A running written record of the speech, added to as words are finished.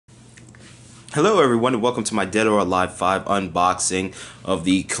Hello everyone and welcome to my Dead or Alive 5 unboxing of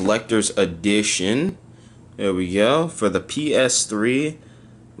the Collector's Edition. There we go, for the PS3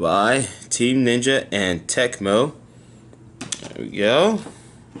 by Team Ninja and Tecmo. There we go.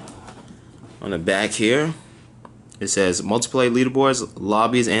 On the back here, it says multiplayer leaderboards,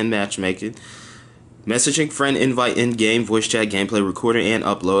 lobbies, and matchmaking. Messaging, friend invite, in-game, voice chat, gameplay, recorder, and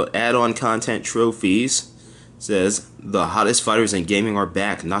upload. Add-on content, trophies. Says the hottest fighters in gaming are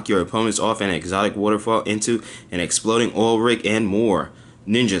back. Knock your opponents off an exotic waterfall into an exploding oil rig and more.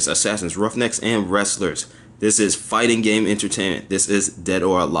 Ninjas, assassins, roughnecks, and wrestlers. This is fighting game entertainment. This is Dead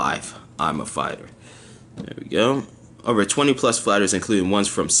or Alive. I'm a fighter. There we go. Over 20 plus fighters, including ones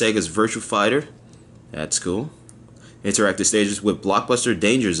from Sega's Virtua Fighter. That's cool. Interactive stages with blockbuster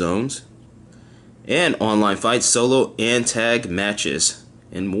danger zones. And online fights, solo and tag matches,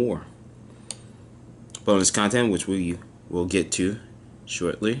 and more. Bonus content, which we will get to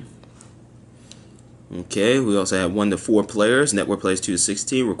shortly. Okay, we also have 1 to 4 players. Network plays 2 to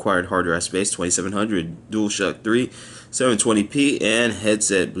 16. Required hard drive space 2700. DualShock 3, 720p, and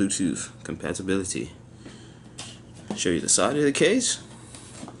headset Bluetooth compatibility. Show you the side of the case.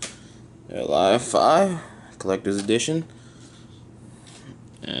 Live 5 Collector's Edition,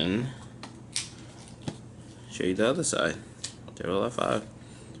 and show you the other side. Live 5.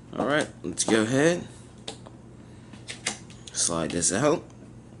 All right, let's go ahead. Slide this out.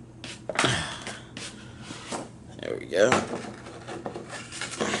 There we go.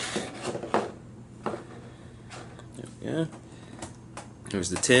 There we go.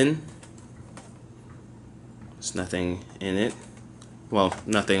 Here's the tin. There's nothing in it. Well,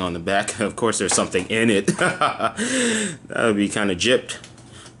 nothing on the back. Of course, there's something in it. That would be kind of gypped.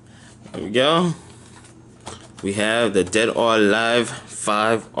 There we go. We have the Dead or Alive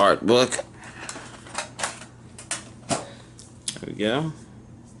 5 art book. There we go.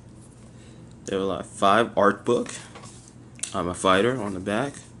 Dead or Alive 5 art book. I'm a fighter on the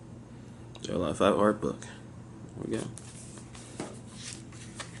back. Dead or Alive 5 art book. There we go.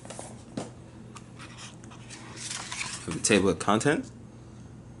 We have a table of contents.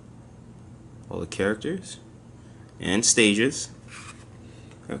 All the characters and stages.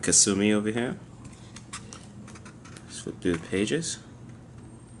 We have Kasumi over here. Let's flip through the pages.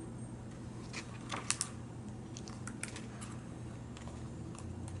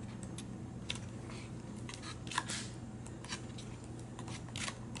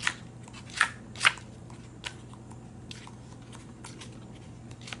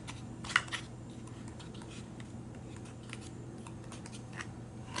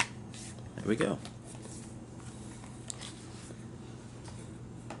 There we go.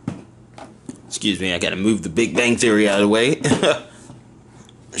 Excuse me, I gotta move the Big Bang Theory out of the way. I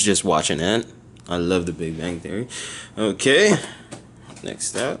was just watching that. I love the Big Bang Theory. Okay,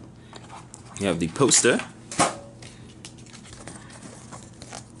 next up, you have the poster.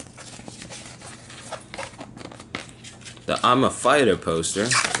 The I'm a Fighter poster.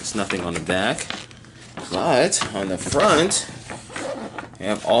 There's nothing on the back. But on the front, you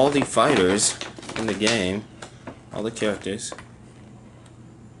have all the fighters in the game. All the characters.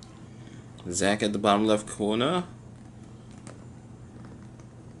 Zack at the bottom left corner.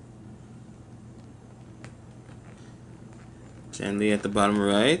 Jan Lee at the bottom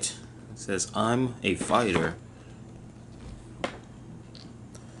right. It says, I'm a fighter.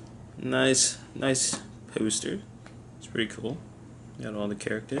 Nice poster. It's pretty cool. Got all the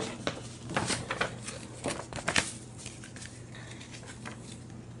characters.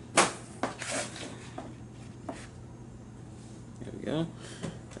 There we go.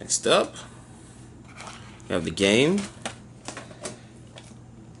 Next up, we have the game.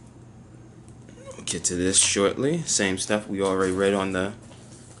 We'll get to this shortly. Same stuff we already read on the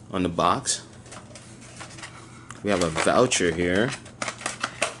box. We have a voucher here.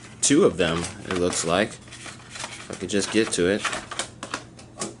 2 of them, it looks like. If I could just get to it.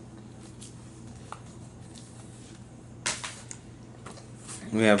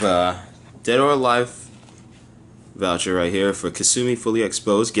 We have a Dead or Alive voucher right here for Kasumi Fully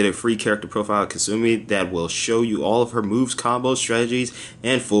Exposed. Get a free character profile of Kasumi that will show you all of her moves, combos, strategies,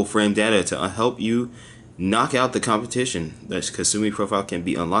 and full frame data to help you knock out the competition. The Kasumi profile can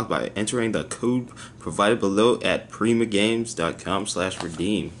be unlocked by entering the code provided below at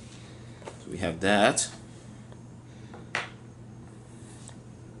primagames.com/redeem. So we have that.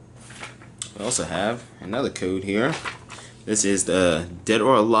 We also have another code here. This is the Dead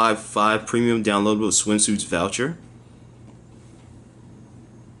or Alive 5 Premium Downloadable Swimsuits voucher.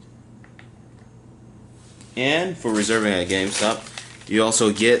 And for reserving at GameStop, you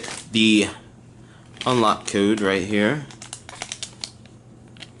also get the unlock code right here.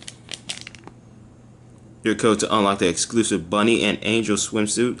 Your code to unlock the exclusive Bunny and Angel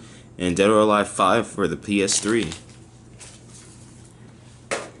swimsuit in Dead or Alive 5 for the PS3.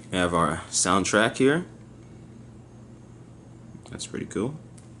 We have our soundtrack here. That's pretty cool.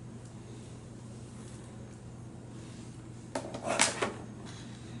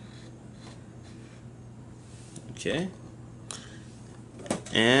 Okay.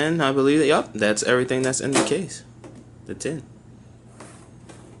 And I believe that, yep, that's everything that's in the case. The tin.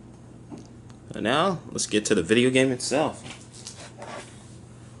 So now, let's get to the video game itself.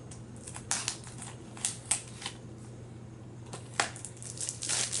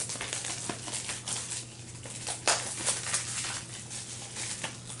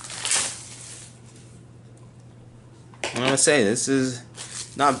 I'm gonna say this is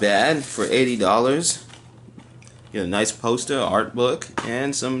not bad for $80. Get a nice poster, art book,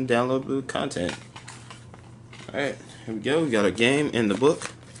 and some downloadable content. Alright, here we go. We got a game in the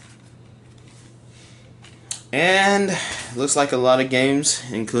book. And looks like a lot of games,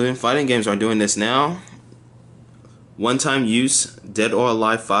 including fighting games, are doing this now. One-time use Dead or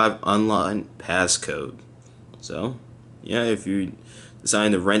Alive 5 online passcode. So, yeah, if you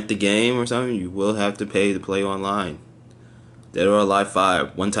decide to rent the game or something, you will have to pay to play online. Dead or Alive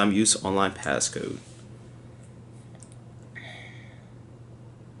 5, one-time use online passcode.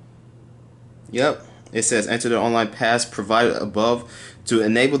 Yep, it says enter the online pass provided above to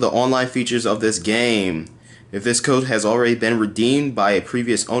enable the online features of this game. If this code has already been redeemed by a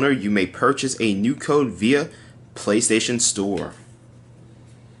previous owner, you may purchase a new code via PlayStation Store.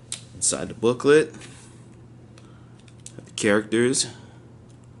 Inside the booklet, the characters,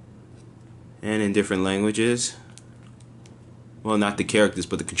 and in different languages. Well, not the characters,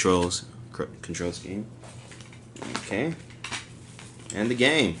 but the controls. Control scheme. Okay. And the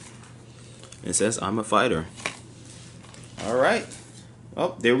game. It says, I'm a fighter. Alright.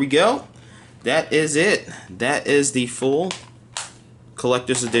 Oh, there we go. That is it. That is the full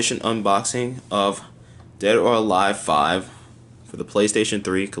collector's edition unboxing of Dead or Alive 5 for the PlayStation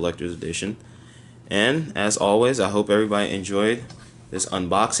 3 collector's edition. And as always, I hope everybody enjoyed this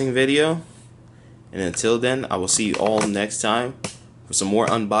unboxing video. And until then, I will see you all next time for some more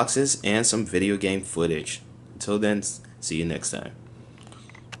unboxes and some video game footage. Until then, see you next time.